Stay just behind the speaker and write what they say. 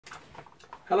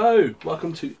Hello,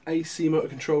 welcome to AC motor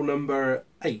control number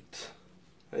 8.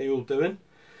 How you all doing?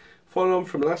 Following on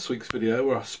from last week's video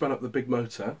where I spun up the big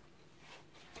motor,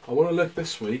 I want to look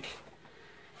this week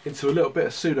into a little bit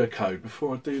of pseudocode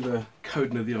before I do the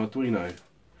coding of the Arduino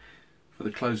for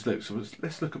the closed loop. So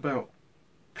let's look about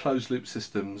closed loop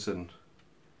systems and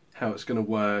how it's going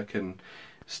to work, and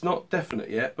it's not definite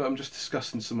yet, but I'm just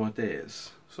discussing some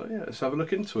ideas. So yeah, let's have a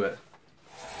look into it.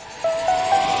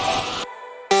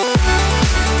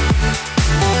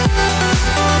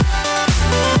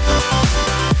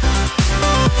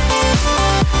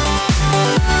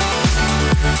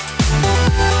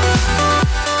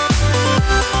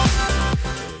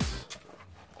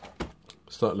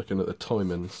 Start looking at the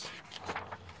timings.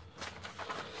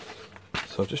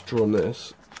 So I've just drawn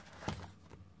this.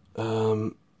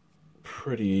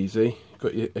 Pretty easy. You've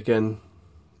got your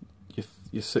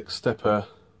 6-stepper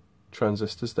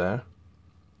transistors there.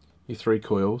 Your 3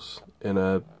 coils in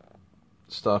a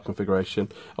star configuration.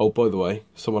 Oh, by the way,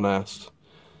 someone asked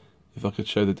if I could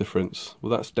show the difference.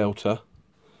 Well, that's delta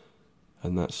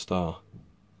and that's star.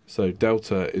 So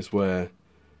delta is where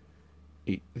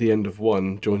the end of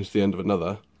one joins the end of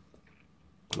another,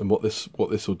 and what this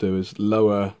will do is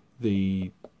lower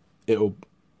the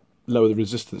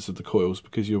resistance of the coils,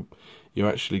 because you're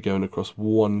actually going across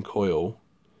one coil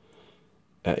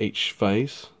at each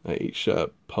phase, at each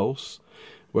pulse,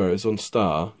 whereas on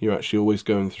star you're actually always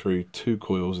going through 2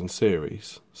 coils in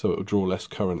series, so it will draw less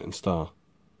current in star.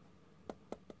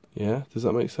 Yeah, does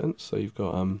that make sense? So you've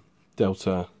got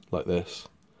delta like this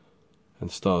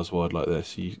and stars wide like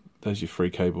this. There's your 3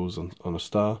 cables on a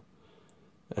star,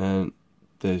 and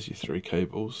there's your 3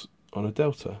 cables on a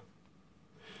delta.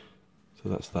 So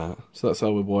that's that. So that's how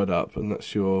we're wired up, and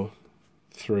that's your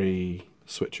 3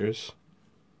 switchers,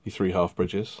 your 3 half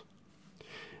bridges,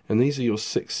 and these are your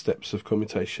 6 steps of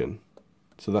commutation.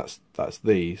 So that's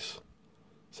these.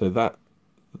 So that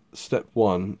step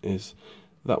 1 is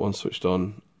that one switched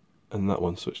on and that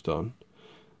one switched on.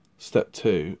 Step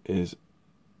 2 is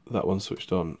that one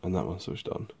switched on and that one switched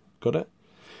on. Got it?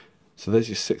 So there's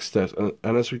your 6 steps, and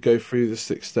as we go through the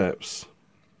 6 steps,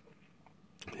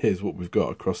 here's what we've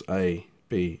got across A,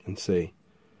 B and C.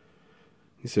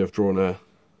 You see I've drawn a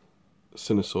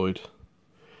sinusoid.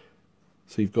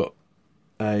 So you've got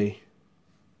A,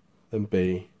 then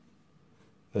B,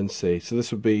 then C. So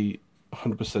this would be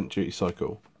 100% duty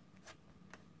cycle.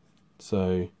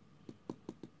 So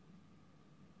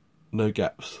no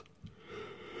gaps.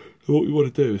 So what we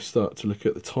want to do is start to look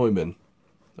at the timing,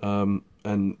 and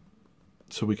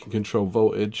so we can control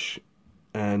voltage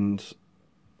and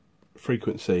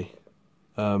frequency,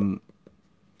 looking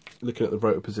at the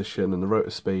rotor position and the rotor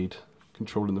speed,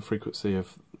 controlling the frequency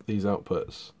of these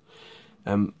outputs.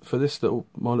 For this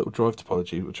my little drive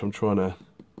topology, which I'm trying to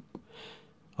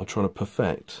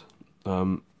perfect,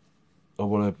 I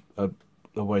want a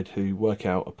way to work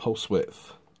out a pulse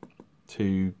width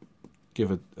to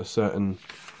give a certain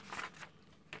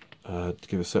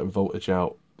voltage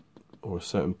out, or a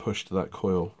certain push to that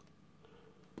coil.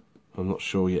 I'm not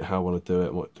sure yet how I want to do it.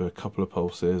 I might do a couple of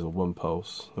pulses or 1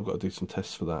 pulse. I've got to do some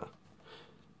tests for that.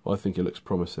 Well, I think it looks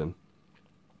promising.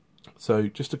 So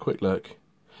just a quick look.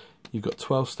 You've got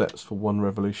 12 steps for 1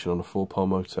 revolution on a 4-pole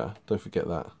motor. Don't forget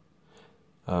that.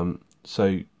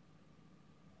 So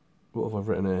what have I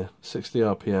written here? 60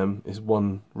 RPM is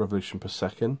 1 revolution per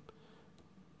second.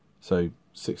 So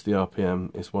 60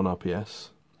 RPM is 1 RPS.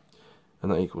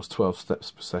 And that equals 12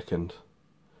 steps per second,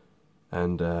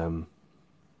 and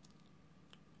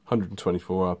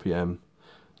 124 RPM,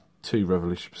 2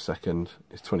 revolutions per second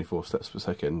is 24 steps per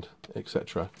second,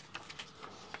 etc.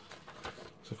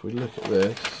 So if we look at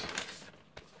this,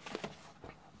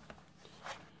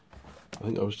 I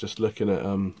think I was just looking at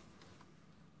I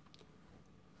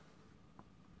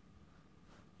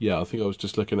think I was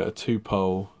just looking at a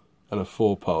 2-pole and a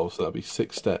 4-pole, so that'd be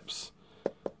 6 steps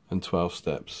and 12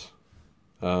 steps.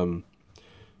 83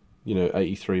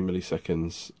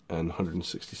 milliseconds and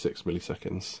 166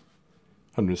 milliseconds,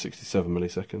 167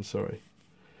 milliseconds, sorry,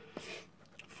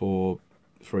 for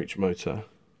each motor.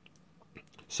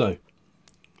 So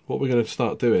what we're going to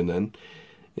start doing then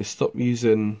is stop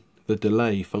using the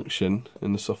delay function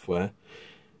in the software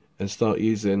and start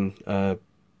using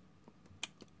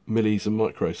millis and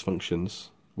micros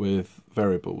functions with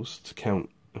variables to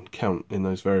count in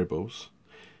those variables.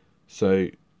 So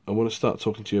I want to start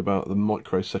talking to you about the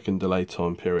microsecond delay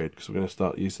time period, because we're going to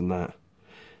start using that.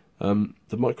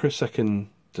 The microsecond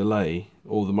delay,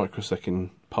 or the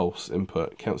microsecond pulse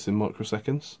input, counts in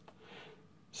microseconds.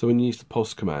 So when you use the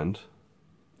pulse command,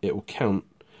 it will count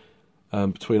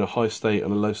between a high state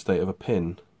and a low state of a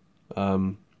pin,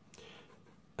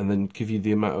 and and then give you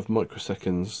the amount of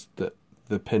microseconds that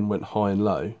the pin went high and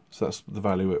low, so that's the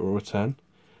value it will return.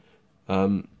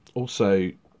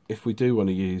 Also, if we do want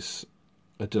to use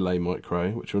a delay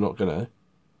micro, which we're not gonna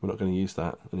use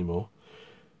that anymore,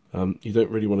 you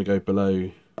don't really want to go below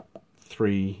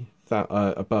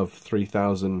above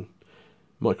 3,000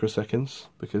 microseconds,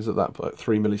 because at that point,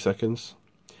 3 milliseconds,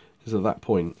 because at that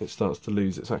point it starts to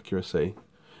lose its accuracy,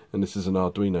 and this is an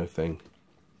Arduino thing.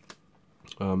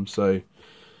 So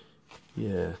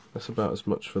yeah, that's about as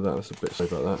much for that. That's a bit sorry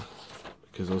about that,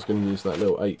 because I was going to use that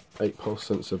little 8 pulse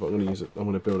sensor, but I'm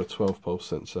going to build a 12 pulse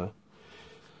sensor.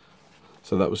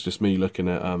 So that was just me looking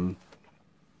at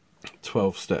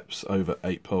 12 steps over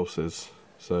 8 pulses.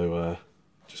 So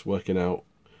just working out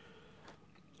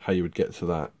how you would get to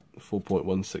that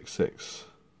 4.166.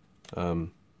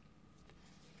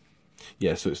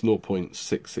 Yeah, so it's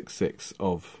 0.666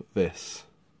 of this.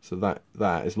 So that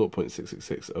is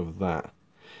 0.666 of that.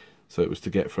 So it was to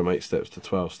get from 8 steps to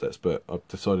 12 steps, but I've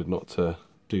decided not to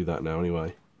do that now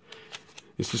anyway.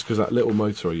 It's just because that little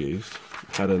motor I used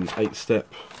had an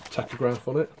 8-step tachograph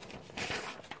on it.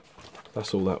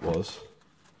 That's all that was.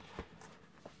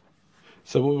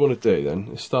 So what we want to do then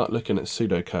is start looking at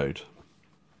pseudocode.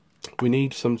 We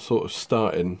need some sort of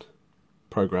starting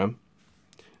program,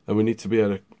 and we need to be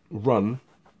able to run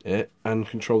it and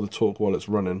control the torque while it's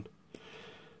running.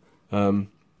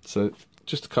 So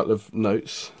just a couple of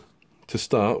notes. To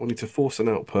start, we need to force an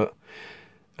output,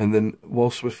 and then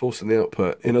whilst we're forcing the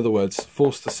output, in other words,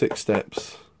 force the 6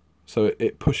 steps, so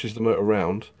it pushes the motor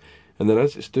around, and then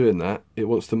as it's doing that, it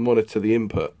wants to monitor the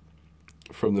input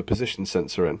from the position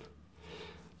sensor in.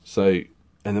 So,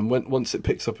 and then once it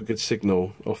picks up a good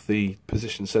signal off the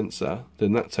position sensor,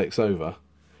 then that takes over.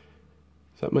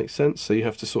 Does that make sense? So you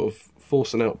have to sort of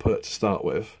force an output to start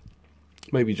with,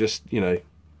 maybe just, you know,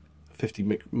 50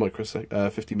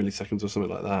 milliseconds or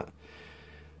something like that.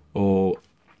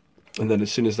 And then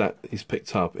as soon as that is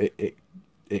picked up,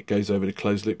 it goes over to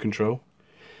closed loop control.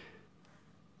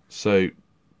 So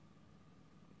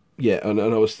yeah, and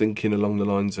I was thinking along the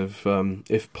lines of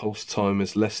if pulse time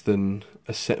is less than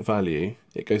a set value,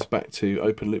 it goes back to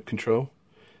open loop control.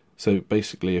 So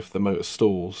basically, if the motor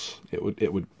stalls, it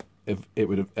would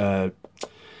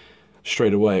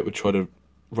straight away it would try to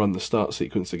run the start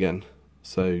sequence again.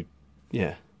 So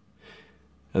yeah.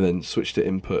 And then switch to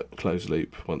input closed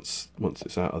loop once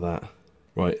it's out of that.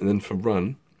 Right, and then for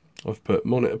run, I've put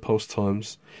monitor pulse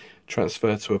times,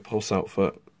 transfer to a pulse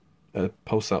output,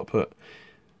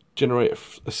 generate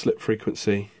a slip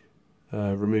frequency,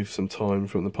 remove some time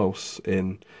from the pulse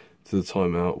in to the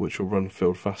timeout, which will run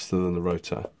field faster than the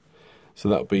rotor. So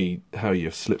that'll be how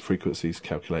your slip frequency is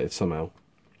calculated somehow.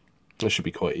 That should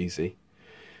be quite easy.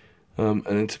 And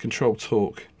then to control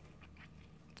torque,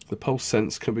 the pulse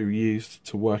sense can be used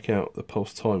to work out the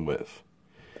pulse time width.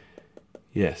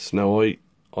 Yes, now I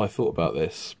thought about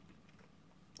this.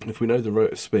 If we know the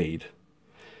rotor speed,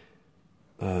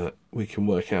 we can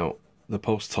work out the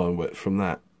pulse time width from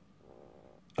that,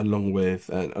 along with,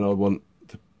 and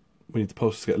we need the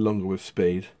pulse to get longer with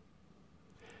speed.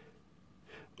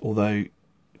 Although,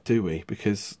 do we?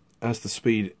 Because as the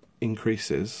speed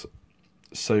increases,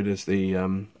 so does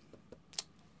the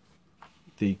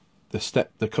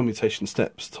commutation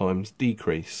steps times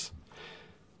decrease.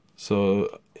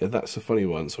 So yeah, that's a funny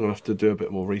one, so I'm going to have to do a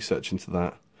bit more research into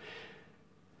that.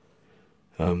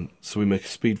 So we make a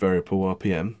speed variable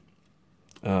RPM,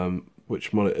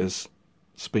 which monitors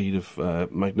speed of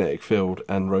magnetic field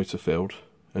and rotor field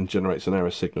and generates an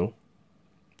error signal.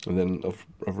 And then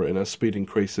I've written as speed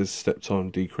increases, step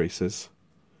time decreases.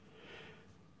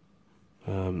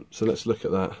 So let's look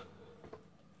at that.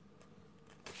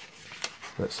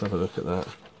 Let's have a look at that.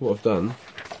 What I've done,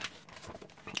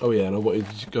 oh yeah, and I wanted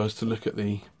you guys to look at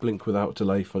the blink without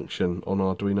delay function on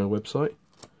Arduino website.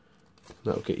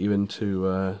 That'll get you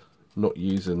into not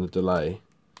using the delay,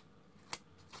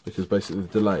 because basically the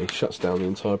delay shuts down the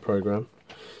entire program.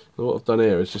 And what I've done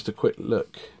here is just a quick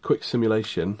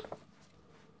simulation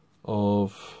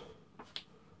of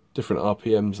different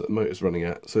RPMs that the motor's running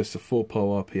at. So it's a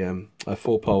 4-pole RPM, a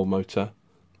 4-pole motor.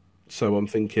 So I'm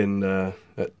thinking,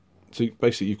 so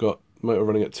basically you've got motor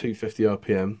running at 250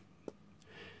 RPM.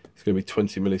 It's going to be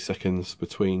 20 milliseconds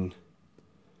between,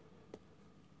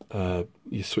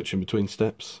 you're switching between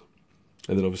steps.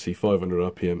 And then obviously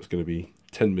 500 RPM is going to be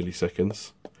 10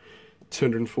 milliseconds.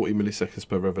 240 milliseconds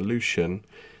per revolution,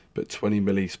 but 20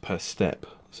 millis per step.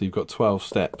 So you've got 12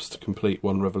 steps to complete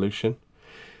one revolution.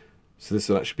 So this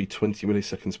will actually be 20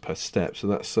 milliseconds per step. So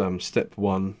that's step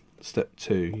 1, step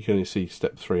 2. You can only see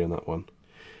step 3 on that one.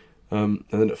 And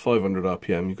then at 500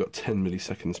 RPM, you've got 10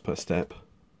 milliseconds per step.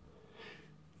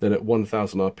 Then at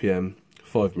 1000 RPM,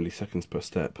 5 milliseconds per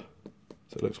step.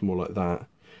 So it looks more like that.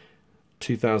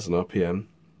 2000 RPM,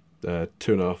 2.5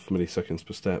 milliseconds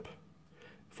per step.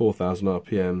 4000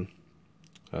 RPM,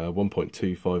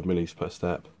 1.25 millis per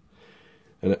step.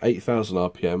 And at 8000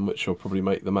 RPM, which will probably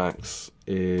make the max,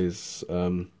 is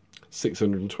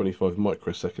 625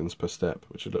 microseconds per step,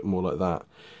 which would look more like that.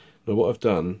 Now what I've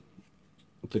done,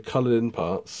 the coloured in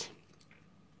parts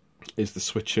is the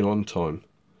switching on time.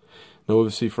 Now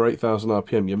obviously for 8000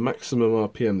 RPM, your maximum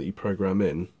RPM that you program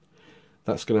in,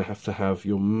 that's going to have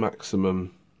your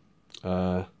maximum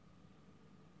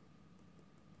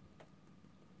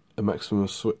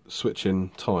switching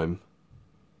time.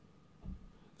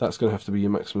 That's going to have to be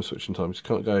your maximum switching time.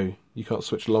 You can't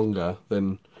switch longer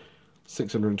than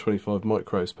 625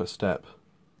 micros per step.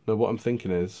 Now what I'm thinking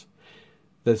is,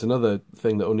 there's another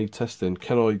thing that will need testing.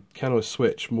 Can I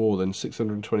switch more than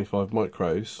 625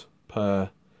 micros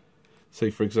per, say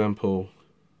for example,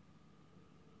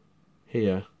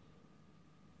 here.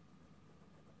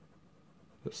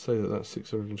 Let's say that that's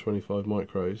 625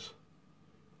 micros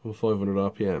or 500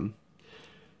 RPM.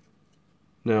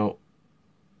 Now,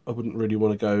 I wouldn't really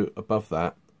want to go above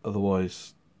that.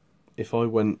 Otherwise, if I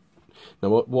went, now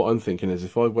what I'm thinking is,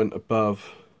 if I went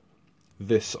above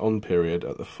this on period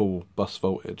at the full bus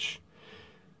voltage,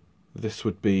 this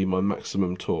would be my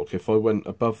maximum torque. If I went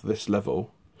above this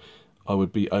level, I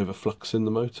would be overfluxing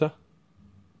the motor.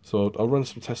 So I'll run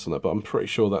some tests on that, but I'm pretty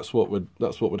sure that's what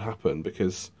would happen,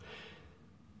 because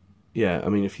yeah, I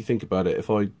mean, if you think about it, if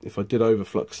I did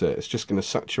overflux it, it's just going to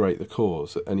saturate the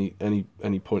cores at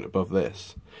any point above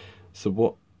this. So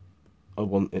what I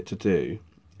want it to do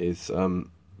is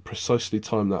precisely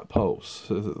time that pulse,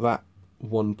 so that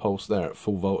one pulse there at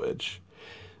full voltage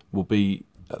will be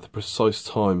at the precise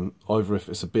time, either if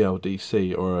it's a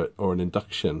BLDC or an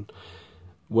induction,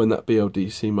 when that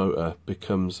BLDC motor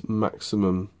becomes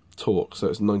maximum torque, so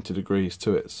it's 90 degrees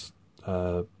to its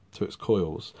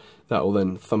coils. That will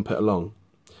then thump it along,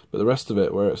 but the rest of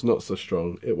it, where it's not so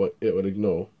strong, it will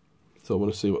ignore. So I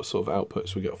want to see what sort of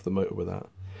outputs we get off the motor with that.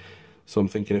 So I'm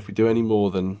thinking if we do any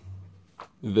more than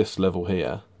this level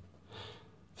here,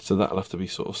 so that'll have to be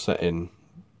sort of set in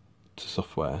to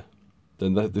software,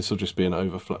 then this will just be an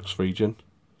overflux region.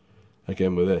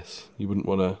 Again, with this, you wouldn't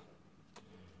want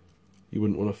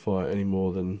to fire any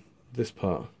more than this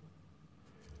part,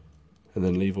 and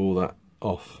then leave all that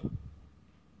off.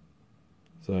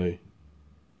 So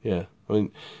yeah, I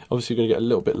mean, obviously you're going to get a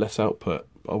little bit less output,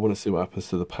 but I want to see what happens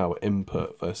to the power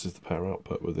input versus the power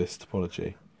output with this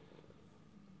topology.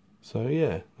 So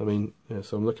yeah, I mean, yeah,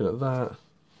 so I'm looking at that.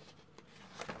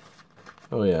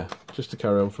 Oh yeah, just to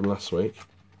carry on from last week.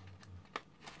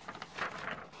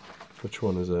 Which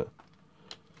one is it?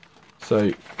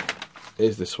 So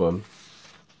here's this one.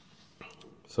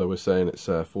 So we're saying it's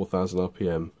 4000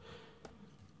 RPM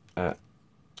at,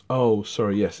 oh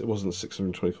sorry, yes, it wasn't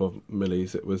 625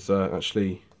 millis, it was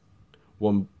actually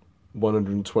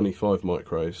 125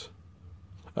 micros.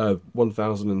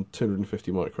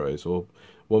 1250 micros, or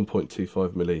 1.25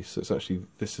 millis. So it's actually,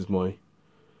 this is my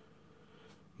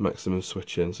maximum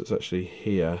switch-in, so it's actually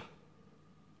here.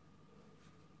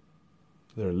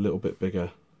 They're a little bit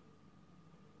bigger.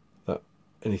 That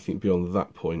anything beyond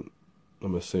that point,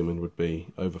 I'm assuming, would be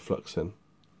overfluxing.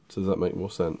 So does that make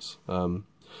more sense?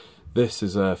 This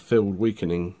is a field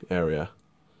weakening area,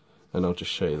 and I'll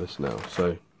just show you this now.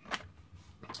 So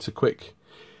it's a quick,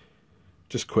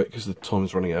 just quick because the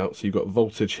time's running out. So you've got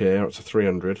voltage here up to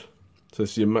 300. So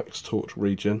this is your max torque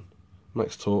region,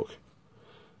 max torque.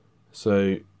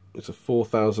 So it's a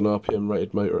 4000 RPM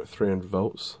rated motor at 300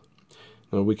 volts.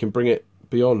 Now we can bring it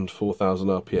beyond 4000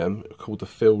 RPM, called the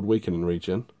field weakening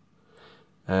region,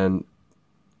 and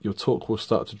your torque will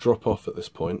start to drop off at this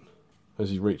point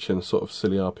as you reach in sort of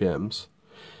silly RPMs,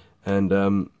 and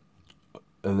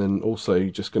then also you're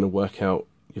just going to work out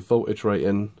your voltage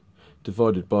rating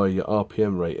divided by your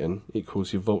RPM rating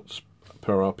equals your volts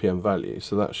per RPM value.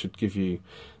 So that should give you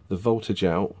the voltage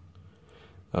out.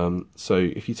 So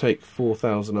if you take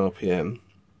 4000 RPM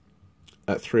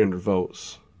at 300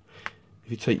 volts,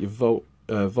 if you take your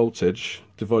voltage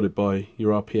divided by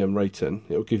your RPM rating,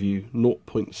 it will give you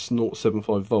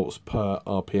 0.075 volts per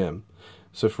RPM.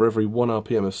 So for every 1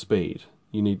 RPM of speed,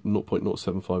 you need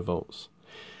 0.075 volts.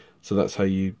 So that's how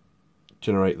you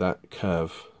generate that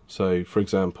curve. So for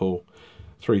example,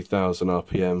 3000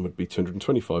 RPM would be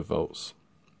 225 volts.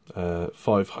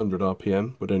 500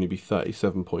 RPM would only be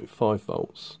 37.5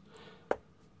 volts.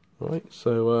 Right,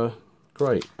 so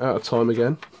great. Out of time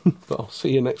again, but I'll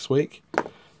see you next week.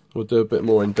 We'll do a bit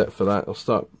more in depth for that. I'll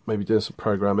start maybe doing some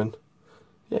programming.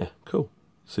 Yeah, cool.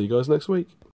 See you guys next week.